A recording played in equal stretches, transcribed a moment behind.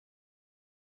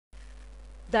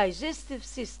Digestive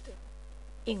system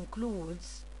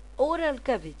includes oral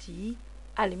cavity,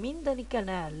 alimentary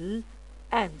canal,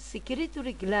 and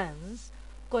secretory glands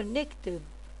connected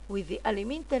with the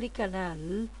alimentary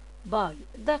canal by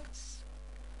ducts.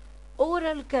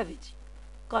 Oral cavity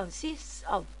consists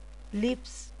of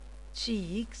lips,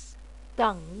 cheeks,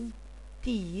 tongue,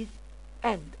 teeth,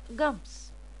 and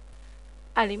gums.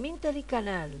 Alimentary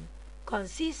canal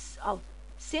consists of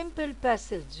simple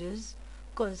passages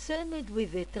concerned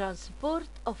with the transport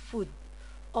of food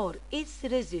or its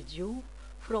residue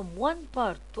from one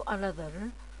part to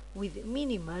another with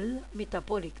minimal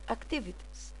metabolic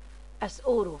activities, as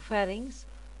oropharynx,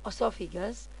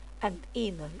 esophagus, and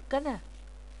anal canal.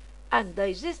 And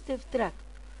digestive tract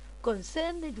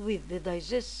concerned with the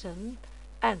digestion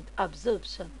and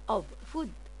absorption of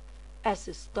food, as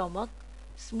stomach,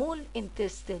 small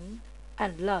intestine,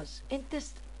 and large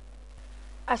intestine.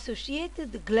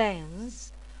 Associated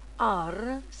glands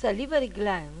are salivary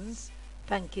glands,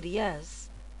 pancreas,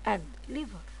 and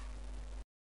liver.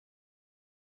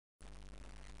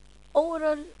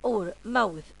 Oral or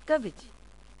mouth cavity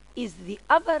is the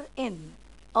upper end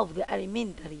of the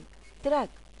alimentary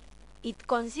tract. It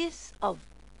consists of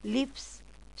lips,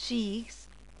 cheeks,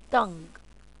 tongue,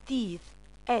 teeth,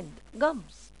 and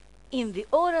gums. In the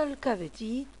oral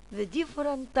cavity, the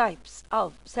different types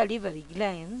of salivary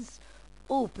glands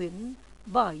open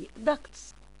by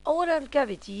ducts. Oral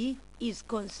cavity is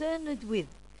concerned with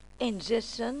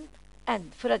ingestion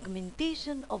and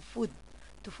fragmentation of food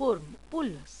to form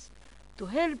bolus to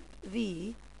help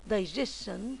the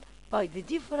digestion by the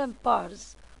different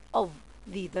parts of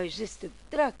the digestive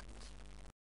tract.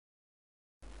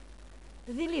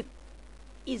 The lip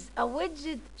is a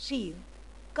wedged sheath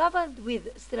covered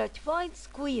with stratified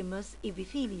squamous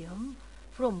epithelium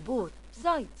from both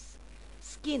sides,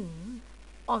 skin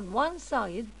on one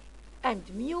side and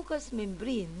mucous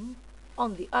membrane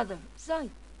on the other side.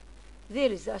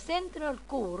 There is a central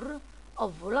core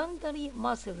of voluntary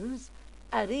muscles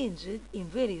arranged in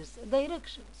various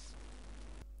directions.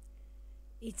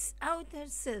 Its outer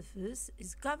surface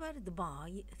is covered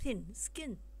by thin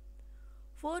skin,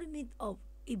 formed of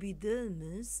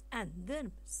epidermis and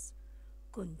dermis,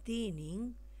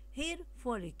 containing hair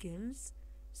follicles,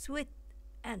 sweat,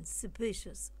 and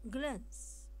sebaceous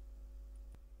glands.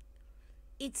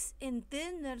 Its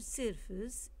internal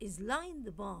surface is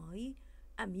lined by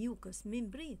a mucous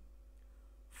membrane,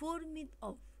 formed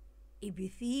of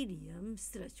epithelium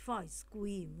stratified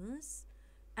squamous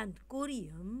and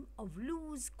corium of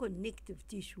loose connective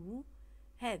tissue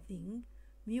having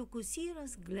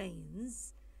mucoserous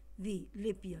glands, the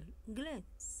labial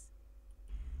glands.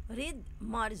 Red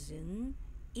margin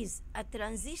is a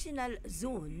transitional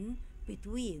zone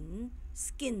between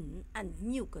skin and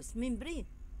mucous membrane.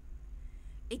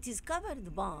 It is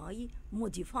covered by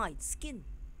modified skin,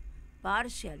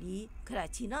 partially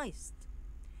keratinized.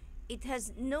 It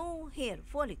has no hair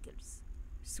follicles,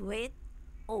 sweat,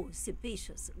 or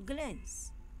sebaceous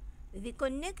glands. The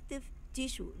connective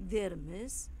tissue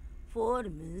dermis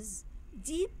forms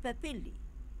deep papillae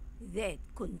that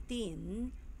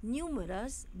contain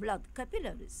numerous blood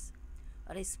capillaries,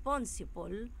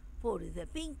 responsible for the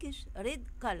pinkish red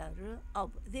color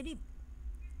of the lip.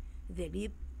 The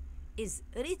lip is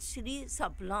richly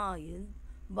supplied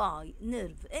by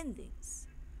nerve endings,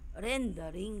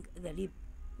 rendering the lip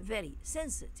very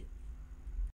sensitive.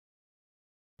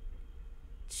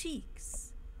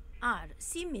 Cheeks are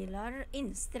similar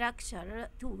in structure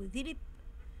to the lip.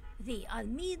 They are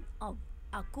made of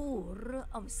a core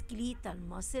of skeletal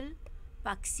muscle,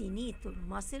 vaccinator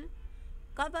muscle,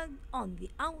 covered on the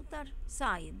outer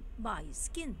side by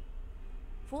skin,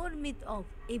 formed of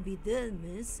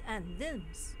epidermis and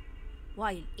dermis,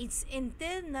 while its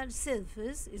internal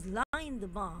surface is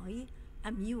lined by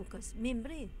a mucous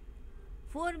membrane,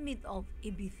 formed of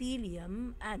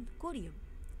epithelium and corium,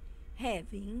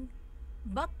 having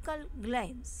buccal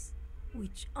glands,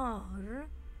 which are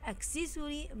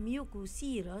accessory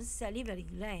mucoserous salivary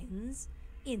glands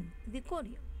in the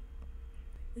corium.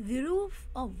 The roof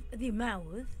of the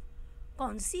mouth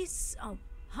consists of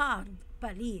hard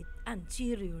palate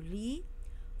anteriorly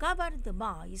covered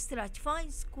by stratified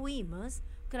squamous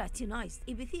keratinized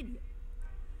epithelium,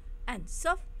 and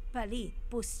soft palate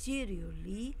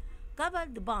posteriorly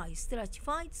covered by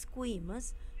stratified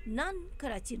squamous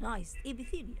non-keratinized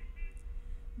epithelium.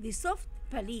 The soft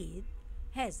palate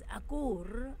has a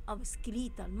core of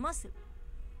skeletal muscle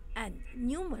and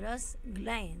numerous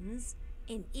glands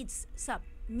in its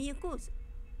submucosa.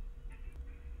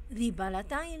 The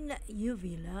palatine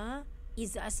uvula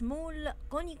is a small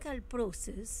conical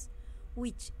process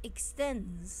which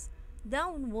extends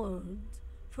downward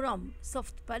from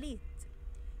soft palate,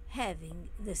 having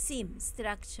the same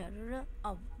structure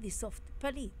of the soft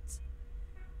palate.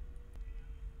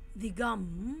 The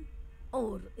gum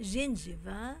or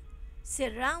gingiva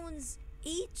surrounds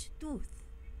each tooth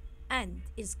and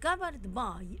is covered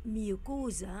by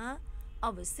mucosa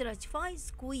of stratified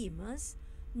squamous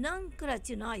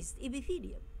non-keratinized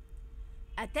epithelium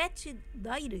attached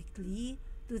directly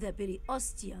to the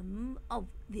periosteum of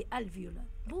the alveolar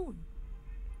bone.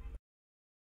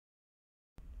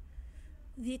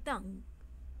 The tongue.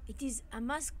 It is a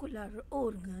muscular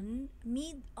organ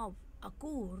made of a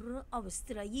core of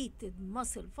striated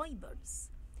muscle fibers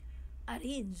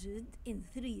arranged in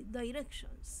 3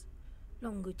 directions: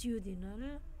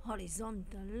 longitudinal,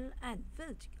 horizontal, and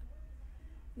vertical.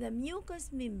 The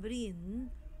mucous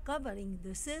membrane covering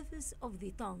the surface of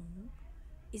the tongue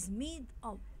is made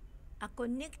of a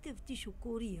connective tissue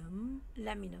corium,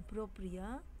 lamina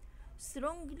propria,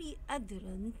 strongly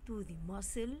adherent to the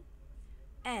muscle,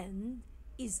 and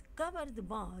is covered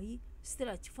by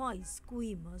stratified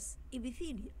squamous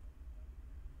epithelium.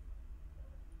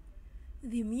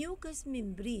 The mucous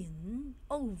membrane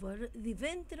over the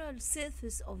ventral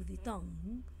surface of the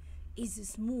tongue is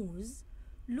smooth,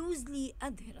 loosely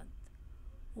adherent,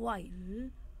 while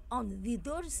on the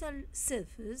dorsal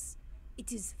surface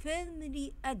it is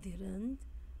firmly adherent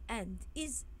and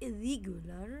is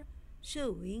irregular,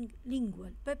 showing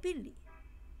lingual papillae.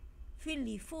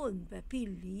 Filiform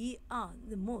papillae are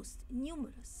the most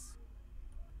numerous.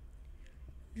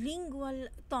 Lingual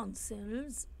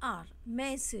tonsils are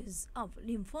masses of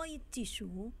lymphoid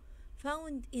tissue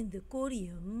found in the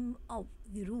corium of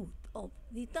the root of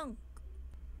the tongue.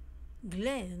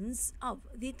 Glands of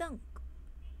the tongue.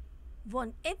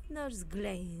 Von Ebner's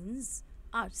glands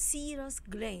are serous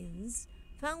glands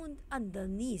found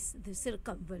underneath the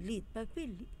circumvallate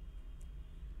papillae,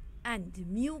 and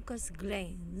mucous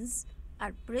glands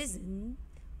are present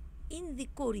in the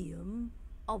corium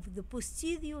of the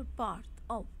posterior part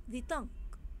of the tongue.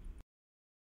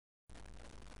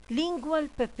 Lingual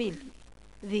papillae.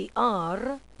 They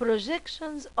are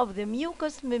projections of the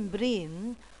mucous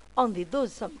membrane on the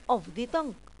dorsum of the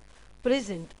tongue,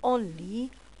 present only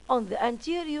on the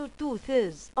anterior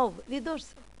 2/3 of the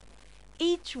dorsum.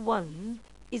 Each one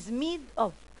is made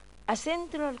of a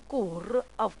central core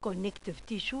of connective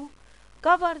tissue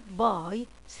covered by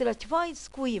stratified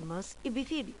squamous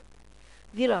epithelium.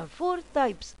 There are 4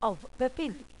 types of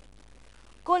papillae: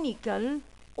 conical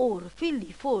or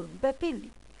filiform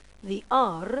papillae. They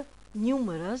are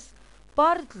numerous,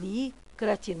 partly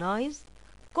keratinized,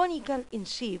 conical in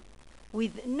shape,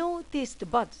 with no taste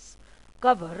buds,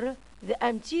 cover the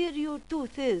anterior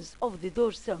 2/3 of the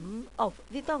dorsum of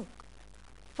the tongue.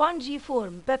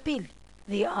 Fungiform papillae.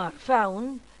 They are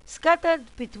found scattered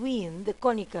between the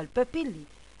conical papillae,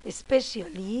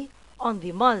 especially on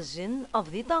the margin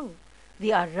of the tongue.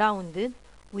 They are rounded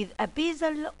with a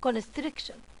basal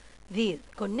constriction. Their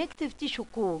connective tissue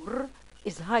core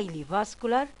is highly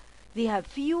vascular. They have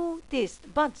few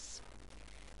taste buds.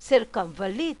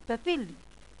 Circumvallate papillae.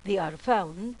 They are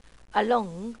found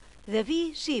along the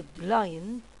V-shaped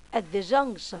line at the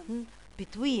junction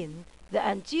between the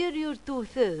anterior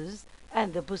 2/3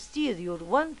 and the posterior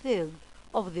 1/3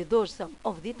 of the dorsum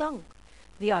of the tongue.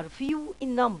 They are few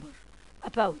in number,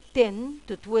 about 10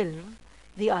 to 12.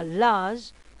 They are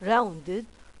large, rounded,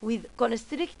 with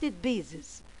constricted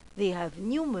bases. They have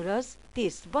numerous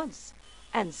taste buds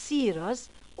and serous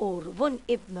or von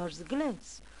Ebner's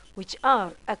glands, which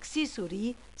are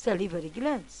accessory salivary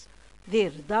glands.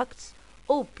 Their ducts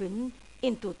open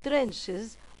into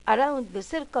trenches around the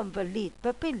circumvallate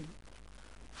papillae.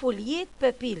 Foliate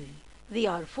papillae. They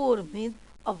are formed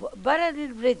of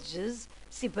parallel ridges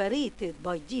separated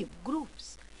by deep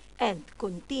grooves and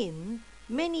contain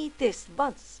many taste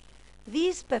buds.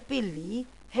 These papillae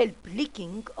help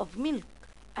licking of milk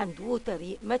and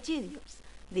watery materials.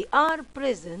 They are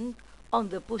present on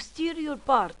the posterior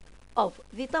part of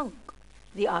the tongue.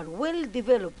 They are well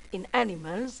developed in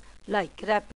animals like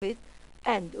rabbit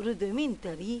and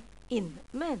rudimentary in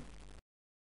man.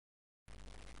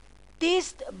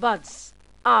 Taste buds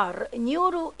are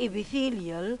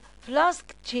neuroepithelial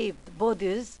flask-shaped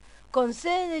bodies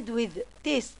concerned with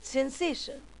taste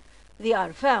sensation. They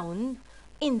are found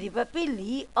in the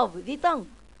papillae of the tongue,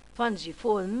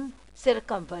 fungiform,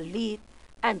 circumvallate,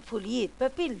 and foliate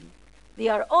papillae. They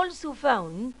are also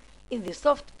found in the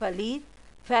soft palate,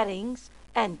 pharynx,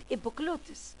 and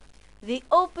epiglottis. They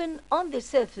open on the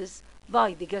surface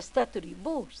by the gustatory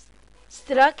pores.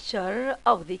 Structure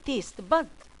of the taste bud.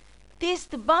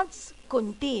 Taste buds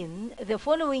contain the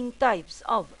following types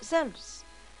of cells: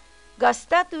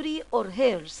 gustatory or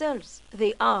hair cells.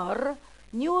 They are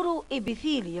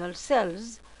neuroepithelial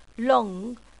cells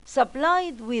long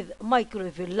supplied with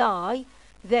microvilli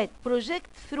that project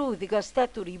through the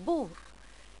gustatory bore,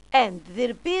 and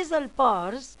their basal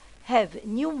pars have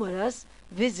numerous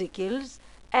vesicles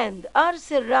and are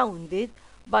surrounded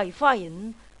by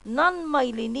fine,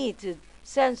 non-myelinated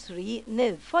sensory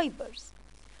nerve fibers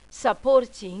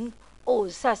supporting all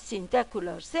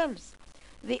sustentacular cells.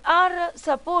 They are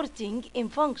supporting in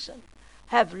function,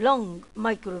 have long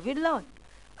microvilli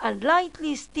and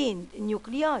lightly stained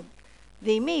nuclei.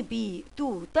 They may be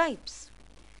two types.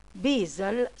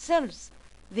 Basal cells.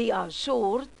 They are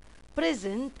short,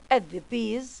 present at the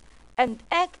base, and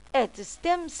act as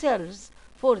stem cells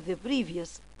for the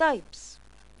previous types.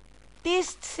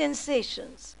 Taste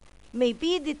sensations may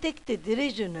be detected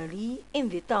regionally in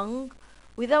the tongue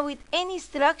without any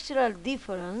structural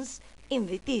difference in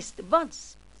the taste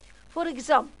buds. For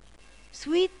example,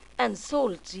 sweet and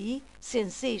salty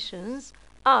sensations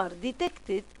are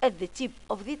detected at the tip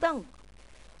of the tongue.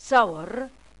 Sour,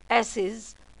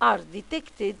 acids are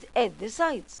detected at the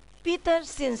sides. Bitter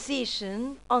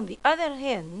sensation, on the other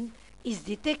hand, is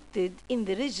detected in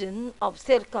the region of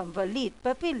circumvallate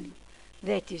papillae,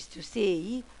 that is to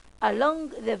say, along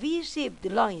the V-shaped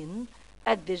line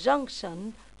at the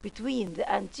junction between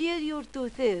the anterior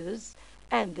two-thirds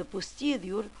and the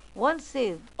posterior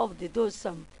one-third of the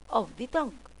dorsum of the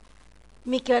tongue.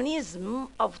 Mechanism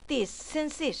of taste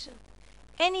sensation.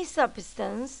 Any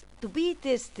substance to be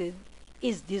tasted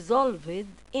is dissolved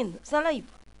in saliva,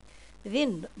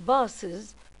 then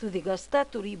passes to the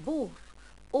gustatory bore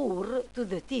or to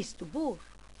the taste bore,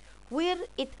 where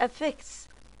it affects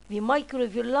the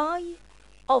microvilli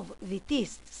of the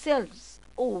taste cells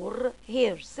or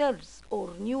hair cells or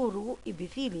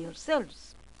neuroepithelial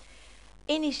cells,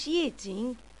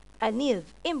 initiating a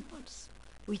nerve impulse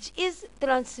which is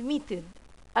transmitted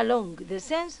along the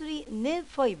sensory nerve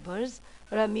fibers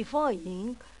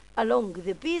ramifying along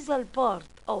the basal part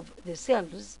of the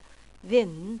cells,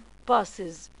 then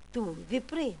passes to the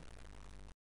brain.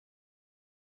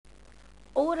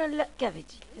 Oral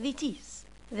cavity, the teeth.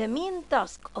 The main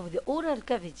task of the oral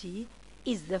cavity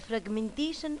is the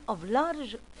fragmentation of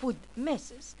large food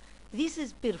masses. This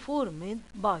is performed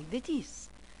by the teeth.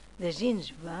 The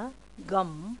gingiva,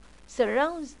 gum,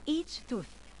 surrounds each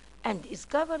tooth and is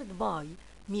covered by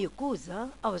mucosa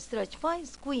of stratified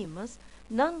squamous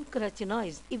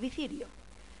non-keratinized epithelium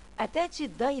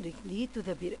attached directly to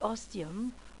the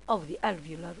periosteum of the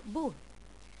alveolar bone.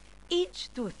 Each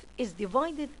tooth is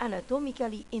divided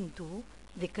anatomically into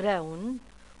the crown,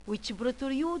 which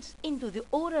protrudes into the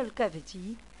oral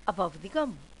cavity above the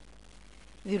gum,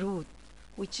 the root,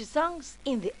 which sinks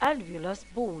in the alveolus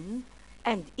bone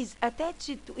and is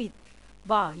attached to it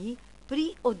by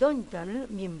periodontal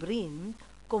membrane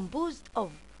composed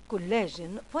of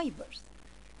collagen fibers,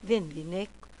 then the neck,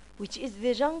 which is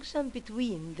the junction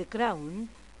between the crown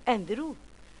and the root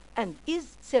and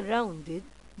is surrounded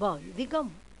by the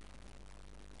gum.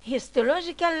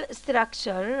 Histological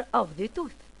structure of the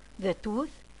tooth. The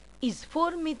tooth is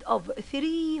formed of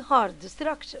three hard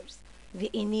structures: the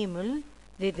enamel,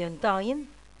 the dentine,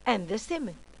 and the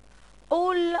cement.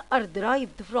 All are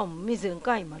derived from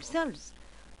mesenchymal cells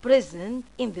present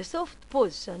in the soft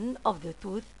portion of the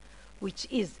tooth, which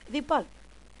is the pulp.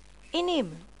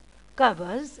 Enamel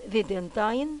covers the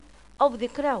dentine of the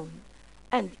crown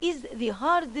and is the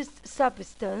hardest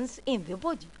substance in the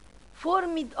body,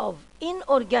 formed of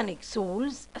inorganic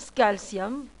salts as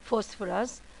calcium,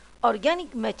 phosphorus,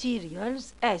 organic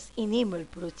materials as enamel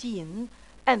protein,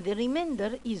 and the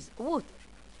remainder is water.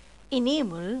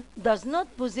 Enamel does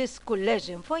not possess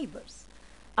collagen fibers.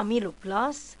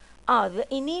 Ameloplasts are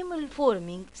the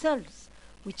enamel-forming cells,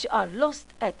 which are lost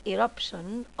at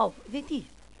eruption of the teeth.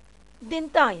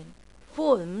 Dentine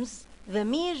forms the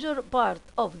major part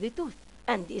of the tooth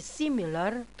and is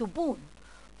similar to bone,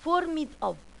 formed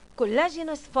of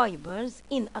collagenous fibers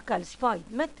in a calcified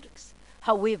matrix.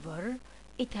 However,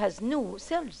 it has no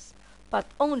cells, but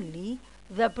only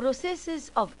the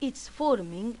processes of its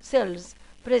forming cells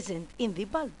present in the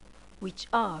pulp, which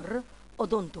are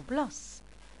odontoblasts.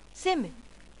 Cement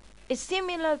is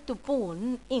similar to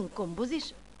bone in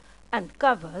composition and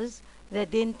covers the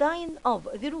dentine of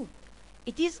the root.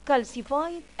 It is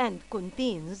calcified and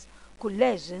contains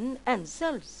collagen and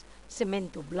cells,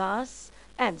 cementoblasts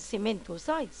and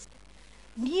cementocytes.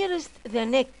 Nearest the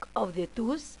neck of the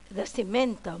tooth, the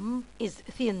cementum is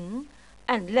thin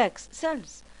and lacks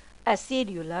cells, a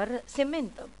cellular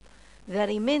cementum. The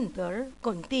remainder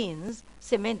contains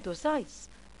cementocytes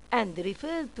and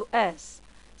referred to as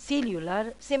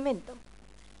cellular cementum.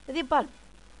 The pulp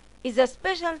is a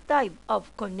special type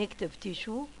of connective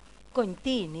tissue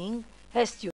containing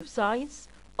histiocytes,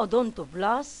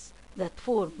 odontoblasts that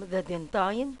form the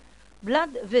dentine,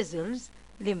 blood vessels,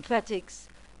 lymphatics,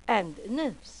 and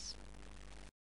nerves.